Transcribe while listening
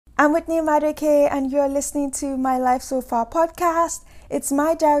I'm Whitney Madueke, and you're listening to My Life So Far podcast. It's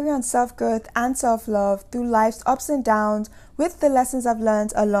my diary on self-growth and self-love through life's ups and downs with the lessons I've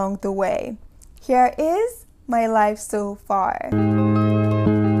learned along the way. Here is My Life So Far.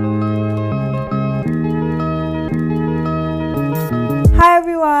 Hi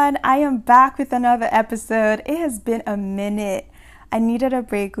everyone, I am back with another episode. It has been a minute. I needed a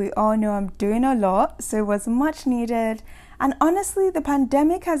break. We all know I'm doing a lot, so it was much needed. And honestly, the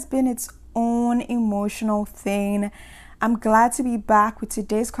pandemic has been its own emotional thing. I'm glad to be back with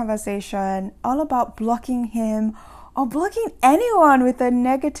today's conversation all about blocking him or blocking anyone with a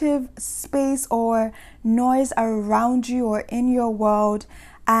negative space or noise around you or in your world.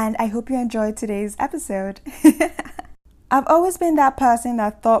 And I hope you enjoyed today's episode. I've always been that person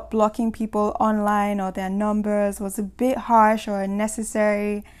that thought blocking people online or their numbers was a bit harsh or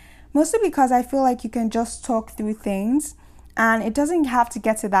unnecessary, mostly because I feel like you can just talk through things and it doesn't have to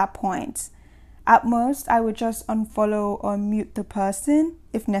get to that point. At most, I would just unfollow or mute the person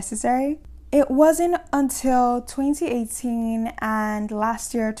if necessary. It wasn't until 2018 and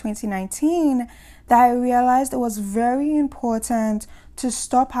last year, 2019, that I realized it was very important to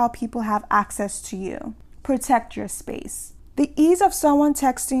stop how people have access to you. Protect your space. The ease of someone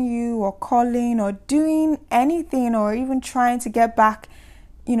texting you or calling or doing anything or even trying to get back,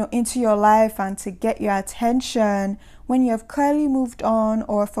 into your life and to get your attention when you have clearly moved on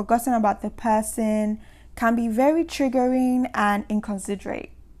or forgotten about the person can be very triggering and inconsiderate.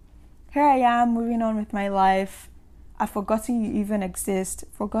 Here I am moving on with my life. I've forgotten you even exist,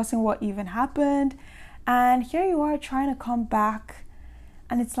 forgotten what even happened, and here you are trying to come back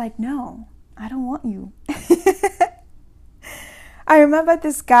and it's like, no, I don't want you. I remember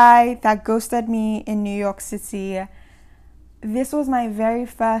this guy that ghosted me in New York City. This was my very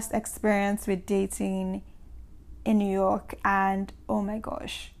first experience with dating in New York, and oh my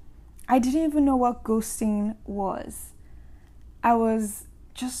gosh, I didn't even know what ghosting was. I was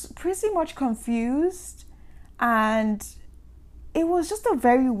just pretty much confused, and it was just a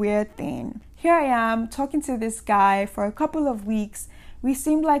very weird thing. Here I am talking to this guy for a couple of weeks. We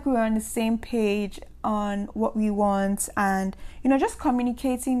seemed like we were on the same page on what we want and, just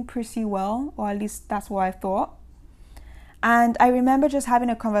communicating pretty well, or at least that's what I thought. And I remember just having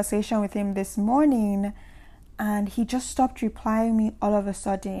a conversation with him this morning and he just stopped replying me all of a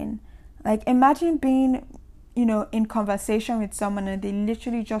sudden. Like, imagine being, in conversation with someone and they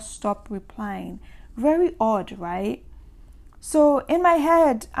literally just stop replying. Very odd, right? So in my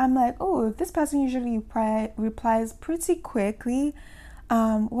head, I'm like, oh, this person usually replies pretty quickly.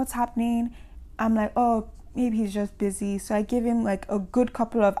 What's happening? I'm like, oh, maybe he's just busy. So I give him like a good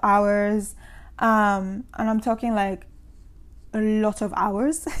couple of hours. And I'm talking like a lot of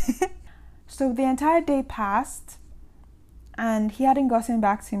hours. So the entire day passed and he hadn't gotten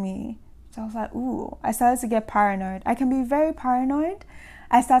back to me. So I was like, ooh, I started to get paranoid. I can be very paranoid.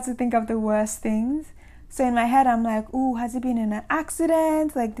 I start to think of the worst things. So in my head, I'm like, ooh, has he been in an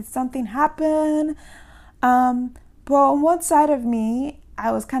accident? Like, did something happen? But on one side of me,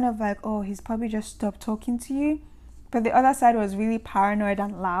 I was kind of like, oh, he's probably just stopped talking to you. But the other side was really paranoid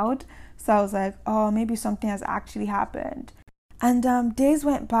and loud. So I was like, oh, maybe something has actually happened. And days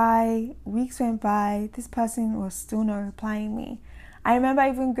went by, weeks went by, this person was still not replying me. I remember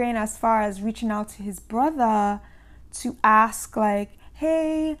even going as far as reaching out to his brother to ask, like,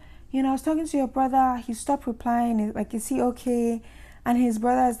 hey, I was talking to your brother, he stopped replying, like, is he okay? And his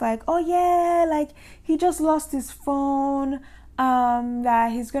brother is like, oh yeah, like, he just lost his phone,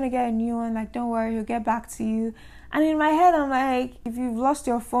 that he's gonna get a new one, like, don't worry, he'll get back to you. And in my head, I'm like, if you've lost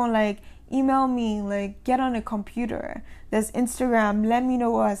your phone, like, email me, like, get on a computer. There's Instagram, let me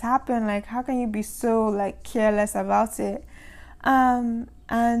know what has happened. Like, how can you be so, like, careless about it? And,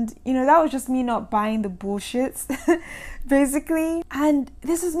 that was just me not buying the bullshit, basically. And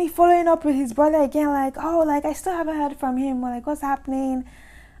this is me following up with his brother again, like, oh, like, I still haven't heard from him. Like, what's happening?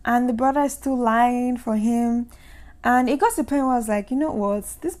 And the brother is still lying for him. And it got to the point where I was like, you know what?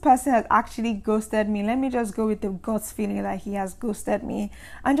 This person has actually ghosted me. Let me just go with the God's feeling that he has ghosted me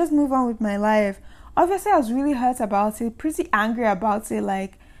and just move on with my life. Obviously, I was really hurt about it, pretty angry about it.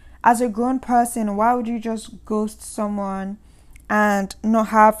 Like, as a grown person, why would you just ghost someone and not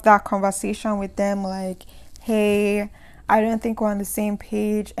have that conversation with them? Like, hey, I don't think we're on the same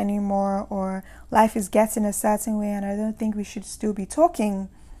page anymore, or life is getting a certain way and I don't think we should still be talking.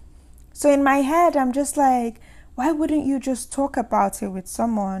 So in my head, I'm just like, why wouldn't you just talk about it with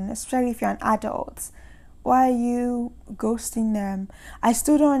someone, especially if you're an adult? Why are you ghosting them? I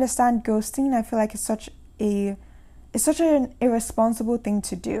still don't understand ghosting. I feel like it's such an irresponsible thing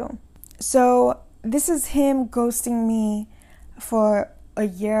to do. So this is him ghosting me for a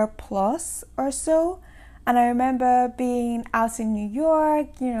year plus or so. And I remember being out in New York,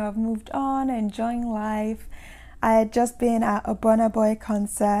 I've moved on, enjoying life. I had just been at a Burna Boy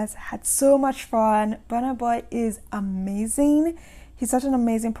concert, had so much fun. Burna Boy is amazing. He's such an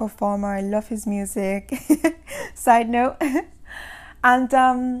amazing performer. I love his music. Side note. And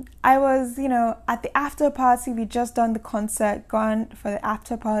I was, at the after party. We just done the concert, gone for the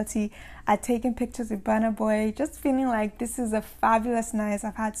after party. I'd taken pictures with Burna Boy, just feeling like this is a fabulous night.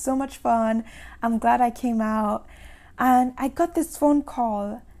 I've had so much fun. I'm glad I came out. And I got this phone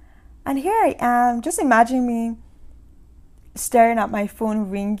call. And here I am, just imagine me staring at my phone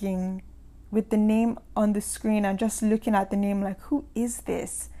ringing with the name on the screen and just looking at the name like, who is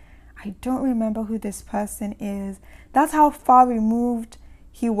this? I don't remember who this person is. That's how far removed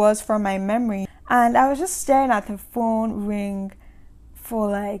he was from my memory. And I was just staring at the phone ring for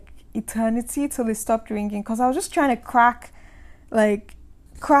like eternity till it stopped ringing, because I was just trying to crack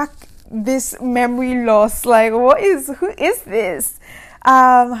this memory loss. Like, who is this?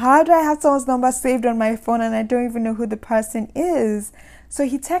 How do I have someone's number saved on my phone and I don't even know who the person is? So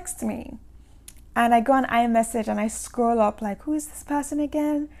he texts me and I go on iMessage and I scroll up like, who is this person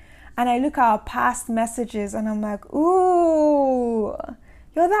again? And I look at our past messages and I'm like, ooh,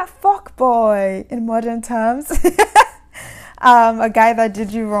 you're that fuck boy in modern terms. A guy that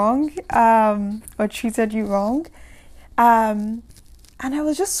did you wrong, or treated you wrong. And I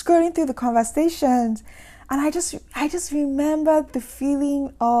was just scrolling through the conversations and I just remember the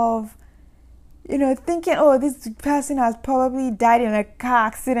feeling of, thinking, oh, this person has probably died in a car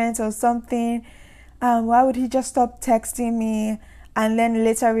accident or something. Why would he just stop texting me? And then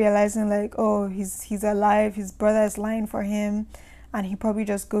later realizing like, oh, he's alive, his brother is lying for him, and he probably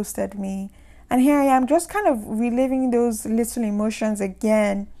just ghosted me. And here I am just kind of reliving those little emotions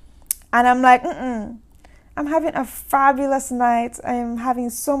again. And I'm like, I'm having a fabulous night. I'm having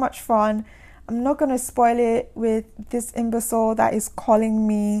so much fun. I'm not going to spoil it with this imbecile that is calling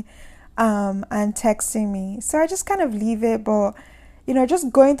me and texting me. So I just kind of leave it. But,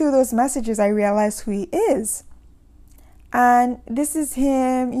 just going through those messages, I realized who he is. And this is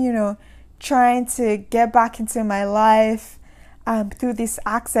him, trying to get back into my life through this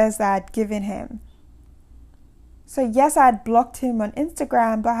access that I'd given him. So yes, I had blocked him on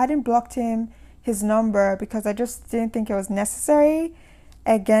Instagram, but I hadn't blocked his number because I just didn't think it was necessary.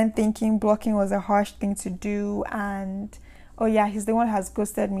 Again, thinking blocking was a harsh thing to do. And, oh yeah, he's the one who has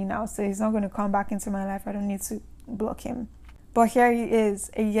ghosted me now, so he's not going to come back into my life. I don't need to block him. But here he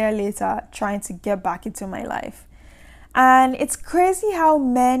is, a year later, trying to get back into my life. And it's crazy how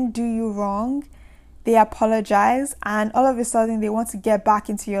men do you wrong. They apologize and all of a sudden they want to get back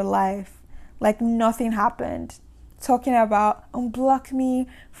into your life like nothing happened. Talking about, unblock me,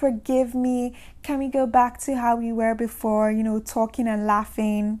 forgive me, can we go back to how we were before, talking and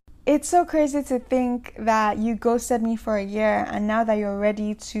laughing. It's so crazy to think that you ghosted me for a year and now that you're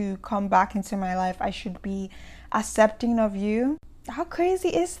ready to come back into my life, I should be accepting of you. How crazy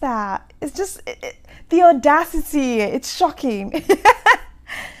is that? It's just the audacity. It's shocking.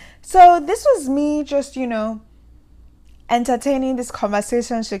 So this was me just, entertaining this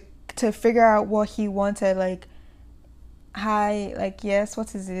conversation to figure out what he wanted. Like, hi, like, yes,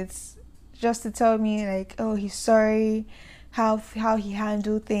 what is it? Just to tell me, like, oh, he's sorry, how he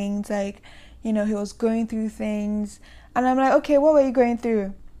handled things. Like, he was going through things. And I'm like, okay, what were you going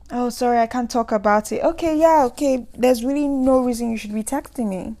through? Oh, sorry, I can't talk about it. Okay, yeah, okay. There's really no reason you should be texting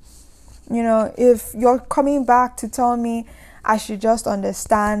me. If you're coming back to tell me I should just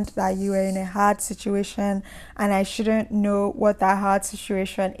understand that you were in a hard situation and I shouldn't know what that hard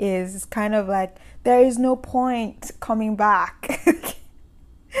situation is, it's kind of like there is no point coming back.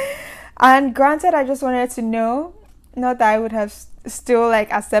 And granted, I just wanted to know, not that I would have still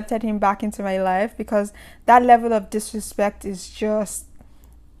like accepted him back into my life, because that level of disrespect is just,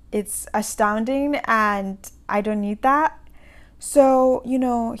 it's astounding and I don't need that. So,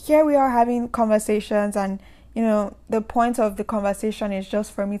 here we are having conversations and, the point of the conversation is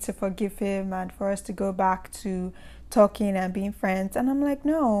just for me to forgive him and for us to go back to talking and being friends. And I'm like,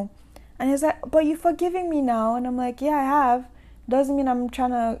 no. And he's like, but you're forgiving me now. And I'm like, yeah, I have. Doesn't mean I'm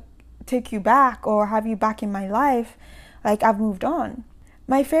trying to take you back or have you back in my life. Like, I've moved on.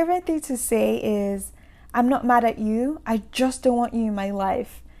 My favorite thing to say is, I'm not mad at you. I just don't want you in my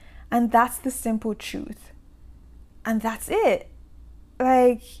life. And that's the simple truth. And that's it.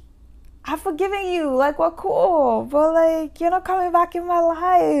 Like, I've forgiven you. Like, we're cool. But, like, you're not coming back in my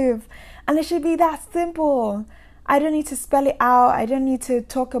life. And it should be that simple. I don't need to spell it out. I don't need to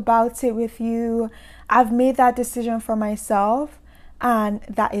talk about it with you. I've made that decision for myself. And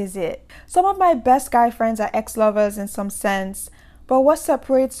that is it. Some of my best guy friends are ex-lovers in some sense. But what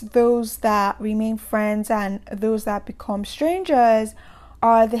separates those that remain friends and those that become strangers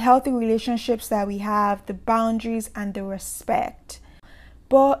are the healthy relationships that we have, the boundaries and the respect.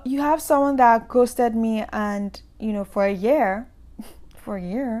 But you have someone that ghosted me and, for a year,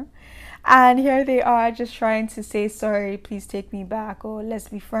 and here they are just trying to say, sorry, please take me back, or let's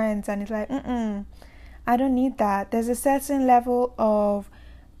be friends. And it's like, I don't need that. There's a certain level of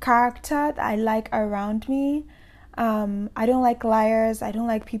character that I like around me. I don't like liars. I don't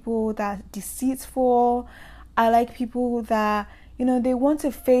like people that are deceitful. I like people that, they want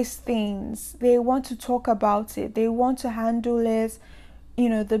to face things. They want to talk about it. They want to handle it,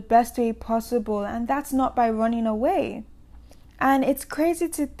 the best way possible. And that's not by running away. And it's crazy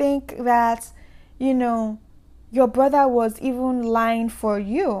to think that, your brother was even lying for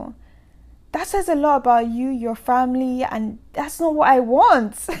you. That says a lot about you, your family, and that's not what I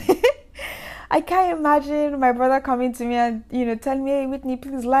want. I can't imagine my brother coming to me and, telling me, hey, Whitney,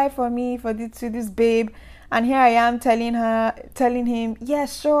 please lie for me to this babe. And here I am telling him, yeah,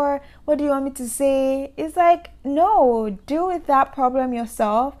 sure. What do you want me to say? It's like, no, deal with that problem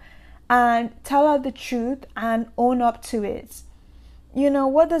yourself and tell her the truth and own up to it.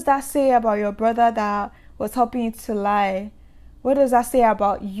 What does that say about your brother that was helping you to lie? What does that say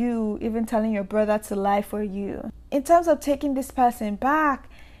about you even telling your brother to lie for you? In terms of taking this person back,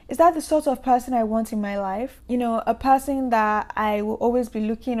 is that the sort of person I want in my life? A person that I will always be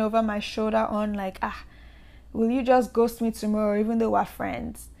looking over my shoulder on like, will you just ghost me tomorrow even though we're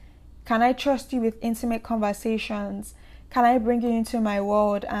friends? Can I trust you with intimate conversations? Can I bring you into my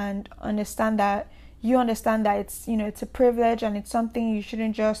world and understand that it's, it's a privilege and it's something you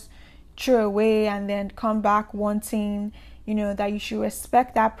shouldn't just throw away and then come back wanting, that you should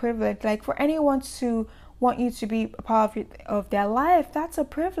respect that privilege. Like for anyone to want you to be a part of their life, that's a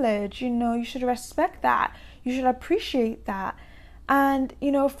privilege. You should respect that. You should appreciate that. And,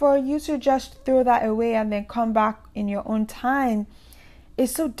 for you to just throw that away and then come back in your own time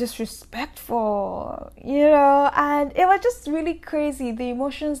is so disrespectful, and it was just really crazy, the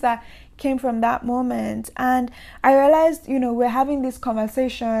emotions that came from that moment. And I realized, we're having this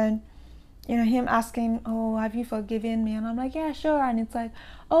conversation, him asking, oh, have you forgiven me? And I'm like, yeah, sure. And it's like,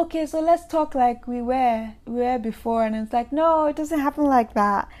 okay, so let's talk like we were before. And it's like, no, it doesn't happen like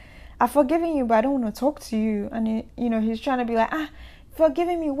that. I've forgiven you, but I don't want to talk to you. And he's trying to be like,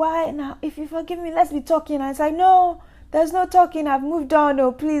 forgiving me, why? Now, if you forgive me, let's be talking. And it's like, no, there's no talking. I've moved on.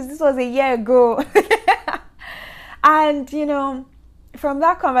 Oh, please, this was a year ago. And, from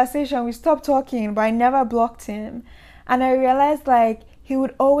that conversation, we stopped talking, but I never blocked him. And I realized, like, he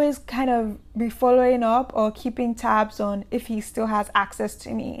would always kind of be following up or keeping tabs on if he still has access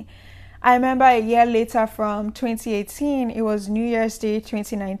to me. I remember a year later from 2018, it was New Year's Day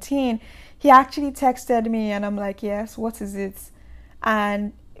 2019, he actually texted me and I'm like, yes, what is it?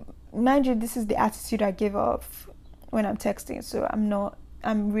 And mind you, this is the attitude I give off when I'm texting. So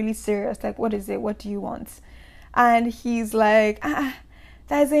I'm really serious. Like, what is it? What do you want? And he's like,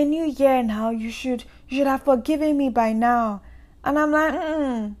 there's a new year now. You should have forgiven me by now. And I'm like,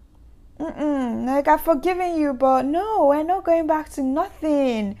 like I've forgiven you, but no, we're not going back to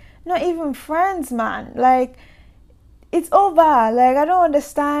nothing. Not even friends, man. Like, it's over. Like, I don't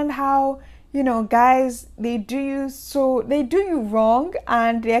understand how, guys, they do you wrong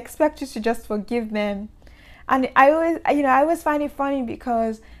and they expect you to just forgive them. And I always find it funny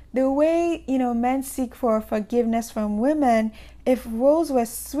because the way, men seek for forgiveness from women, if roles were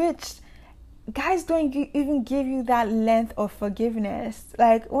switched, guys don't even give you that length of forgiveness.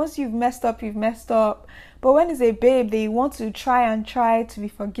 Like, once you've messed up, you've messed up. But when it's a babe, they want to try to be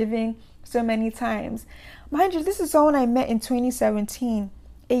forgiving so many times. Mind you, this is someone I met in 2017.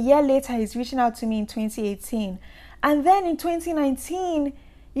 A year later, he's reaching out to me in 2018. And then in 2019,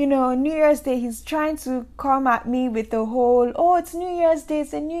 New Year's Day, he's trying to come at me with the whole, oh, it's New Year's Day,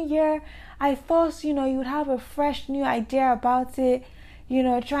 it's a new year. I thought, you would have a fresh new idea about it.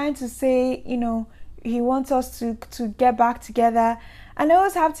 Trying to say, he wants us to get back together. And I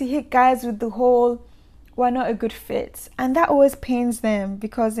always have to hit guys with the whole, we're not a good fit. And that always pains them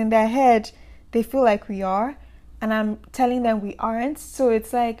because in their head, they feel like we are. And I'm telling them we aren't. So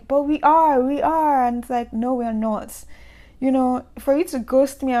it's like, but we are. And it's like, no, we are not. For you to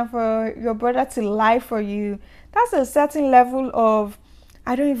ghost me and for your brother to lie for you, that's a certain level of,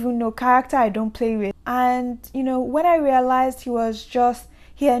 I don't even know, character I don't play with. And, when I realized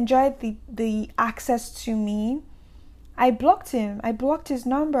he enjoyed the access to me, I blocked him. I blocked his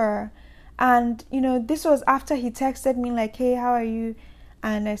number. And, this was after he texted me like, hey, how are you?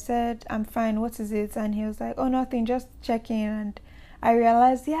 And I said, I'm fine. What is it? And he was like, oh, nothing, just checking. And I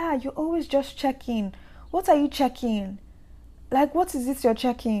realized, yeah, you're always just checking. What are you checking? Like, what is this you're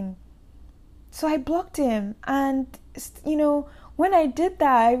checking? So I blocked him. And, when I did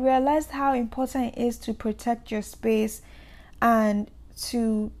that, I realized how important it is to protect your space and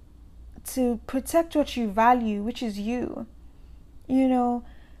to protect what you value, which is you.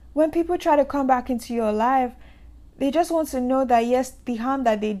 When people try to come back into your life, they just want to know that, yes, the harm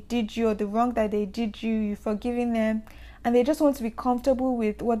that they did you or the wrong that they did you, you've forgiven them. And they just want to be comfortable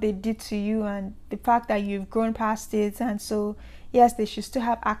with what they did to you and the fact that you've grown past it. And so, yes, they should still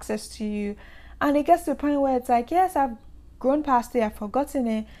have access to you. And it gets to the point where it's like, yes, I've grown past it, I've forgotten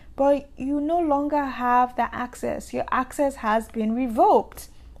it, but you no longer have that access. Your access has been revoked.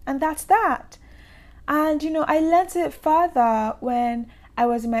 And that's that. And, I learned it further when I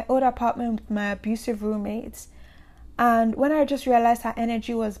was in my old apartment with my abusive roommates. And when I just realized her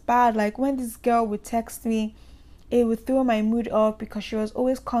energy was bad, like when this girl would text me, it would throw my mood off because she was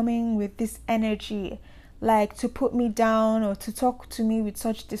always coming with this energy, like to put me down or to talk to me with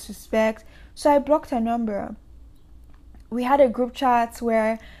such disrespect. So I blocked her number. We had a group chat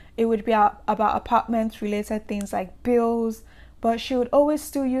where it would be about apartment related things like bills, but she would always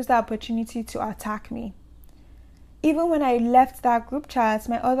still use that opportunity to attack me. Even when I left that group chat,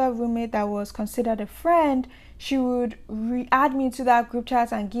 my other roommate that was considered a friend, she would add me to that group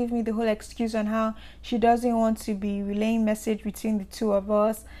chat and give me the whole excuse on how she doesn't want to be relaying message between the two of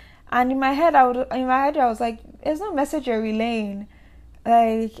us. And in my head, I was like, there's no message you're relaying.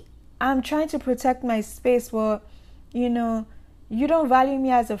 Like, I'm trying to protect my space, but, you don't value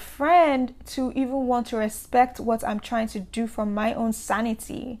me as a friend to even want to respect what I'm trying to do for my own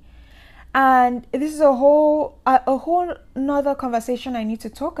sanity. And this is a whole nother conversation I need to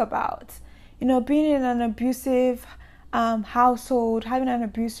talk about. Being in an abusive household, having an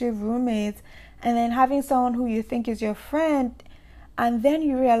abusive roommate, and then having someone who you think is your friend, and then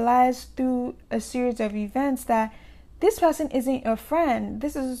you realize through a series of events that this person isn't your friend.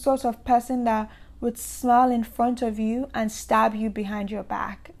 This is the sort of person that would smile in front of you and stab you behind your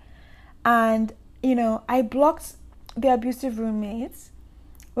back. And, I blocked the abusive roommates.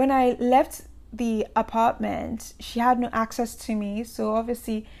 When I left the apartment, she had no access to me. So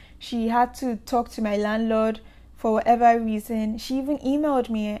obviously she had to talk to my landlord for whatever reason. She even emailed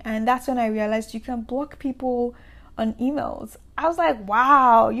me, and that's when I realized you can block people on emails. I was like,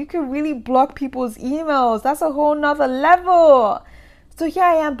 wow, you can really block people's emails. That's a whole nother level. So here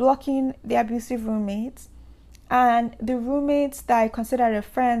I am blocking the abusive roommates. And the roommates that I considered a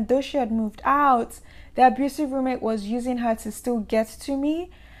friend, though she had moved out, the abusive roommate was using her to still get to me.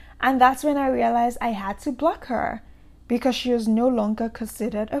 And that's when I realized I had to block her because she was no longer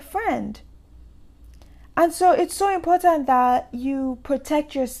considered a friend. And so it's so important that you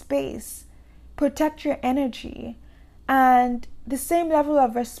protect your space, protect your energy, and the same level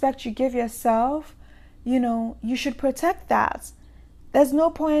of respect you give yourself, you should protect that. There's no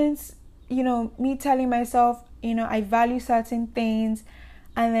point, me telling myself, I value certain things,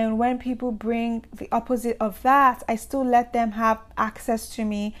 and then when people bring the opposite of that, I still let them have access to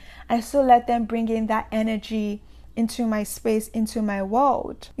me. I still let them bring in that energy into my space, into my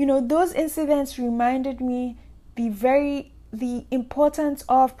world. Those incidents reminded me the importance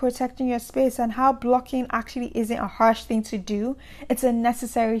of protecting your space and how blocking actually isn't a harsh thing to do. It's a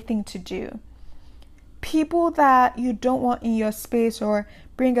necessary thing to do. People that you don't want in your space or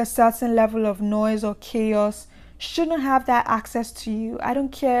bring a certain level of noise or chaos shouldn't have that access to you. I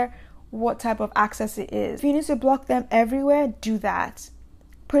don't care what type of access it is. If you need to block them everywhere, do that.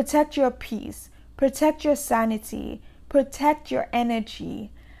 Protect your peace, protect your sanity, protect your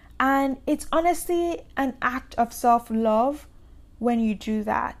energy. And it's honestly an act of self-love when you do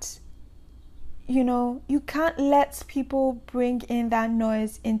that. You can't let people bring in that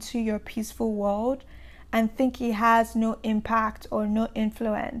noise into your peaceful world and think it has no impact or no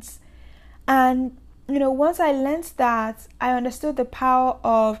influence. And once I learned that, I understood the power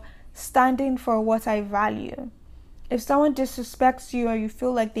of standing for what I value. If someone disrespects you or you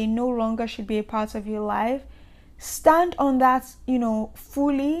feel like they no longer should be a part of your life, stand on that,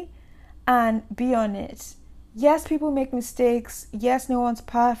 fully and be on it. Yes, people make mistakes. Yes, no one's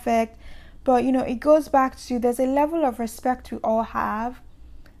perfect. But, it goes back to there's a level of respect we all have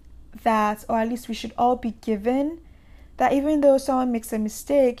that, or at least we should all be given, that even though someone makes a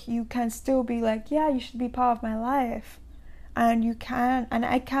mistake, you can still be like, yeah, you should be part of my life. And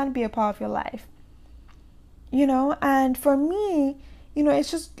I can be a part of your life. And for me,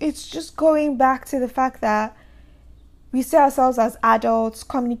 it's just going back to the fact that we see ourselves as adults.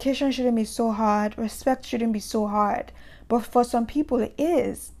 Communication shouldn't be so hard. Respect shouldn't be so hard. But for some people, it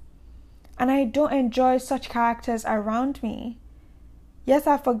is. And I don't enjoy such characters around me. Yes,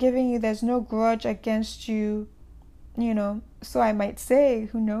 I've forgiven you. There's no grudge against you. So I might say,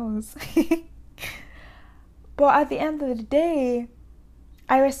 who knows? But at the end of the day,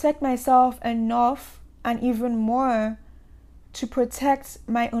 I respect myself enough and even more to protect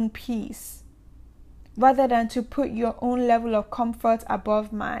my own peace rather than to put your own level of comfort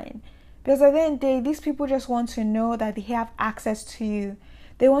above mine. Because at the end of the day, these people just want to know that they have access to you.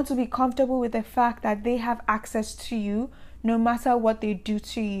 They want to be comfortable with the fact that they have access to you no matter what they do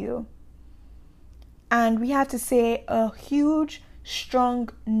to you. And we have to say a huge, strong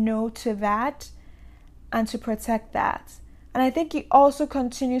no to that and to protect that. And I think it also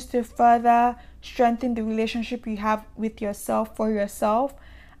continues to further strengthen the relationship you have with yourself, for yourself,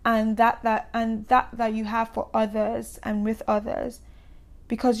 and that you have for others and with others.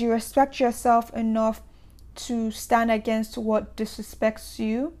 Because you respect yourself enough to stand against what disrespects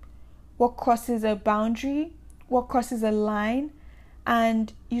you, what crosses a boundary, what crosses a line,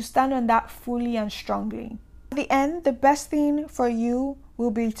 and you stand on that fully and strongly. At the end, the best thing for you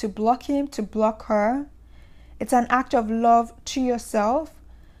will be to block him, to block her. It's an act of love to yourself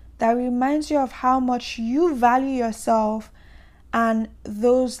that reminds you of how much you value yourself and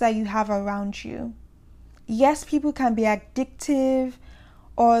those that you have around you. Yes, people can be addictive,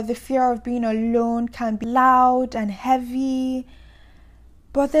 or the fear of being alone can be loud and heavy,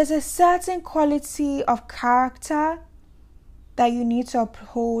 but there's a certain quality of character that you need to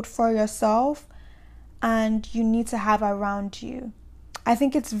uphold for yourself and you need to have around you. I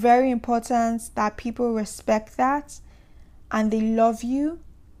think it's very important that people respect that and they love you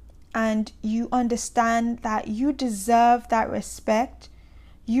and you understand that you deserve that respect.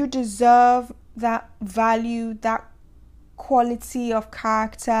 You deserve that value, that quality of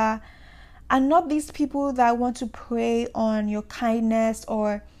character, and not these people that want to prey on your kindness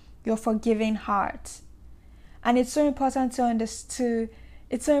or your forgiving heart. And it's so important to understand.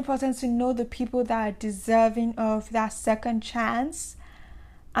 It's so important to know the people that are deserving of that second chance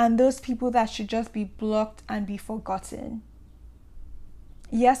and those people that should just be blocked and be forgotten.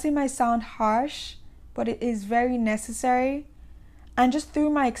 Yes, it might sound harsh, but it is very necessary. And just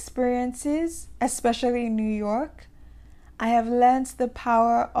through my experiences, especially in New York, I have learned the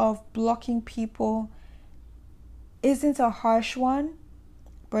power of blocking people isn't a harsh one,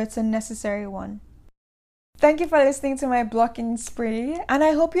 but it's a necessary one. Thank you for listening to my blocking spree, and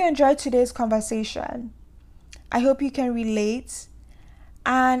I hope you enjoyed today's conversation. I hope you can relate,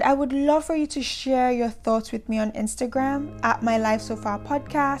 and I would love for you to share your thoughts with me on Instagram at My Life So Far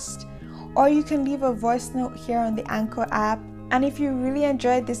Podcast, or you can leave a voice note here on the Anchor app. And if you really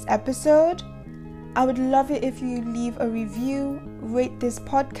enjoyed this episode, I would love it if you leave a review, rate this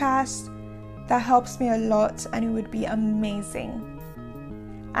podcast. That helps me a lot and it would be amazing.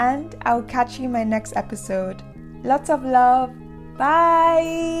 And I'll catch you in my next episode. Lots of love.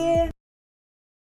 Bye.